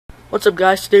What's up,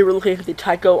 guys? Today we're looking at the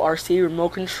Tyco RC remote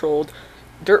controlled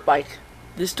dirt bike.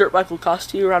 This dirt bike will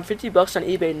cost you around 50 bucks on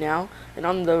eBay now, and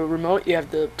on the remote you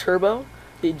have the turbo,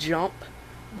 the jump,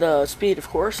 the speed of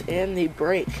course, and the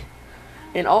brake.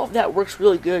 And all of that works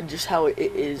really good just how it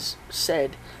is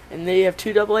said. And they have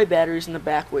 2 AA batteries in the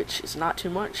back, which is not too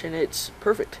much, and it's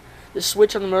perfect. The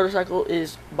switch on the motorcycle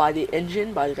is by the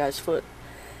engine, by the guy's foot.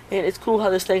 And it's cool how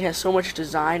this thing has so much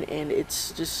design, and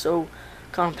it's just so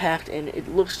compact, and it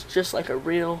looks just like a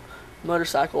real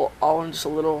motorcycle, all in just a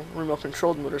little remote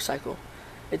controlled motorcycle.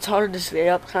 It's hard to stay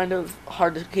up, kind of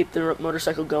hard to keep the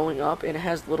motorcycle going up, and it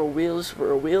has little wheels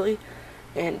for a wheelie,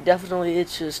 and definitely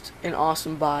it's just an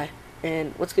awesome buy.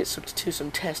 And let's get to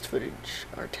some test footage,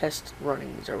 or test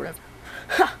runnings, or whatever.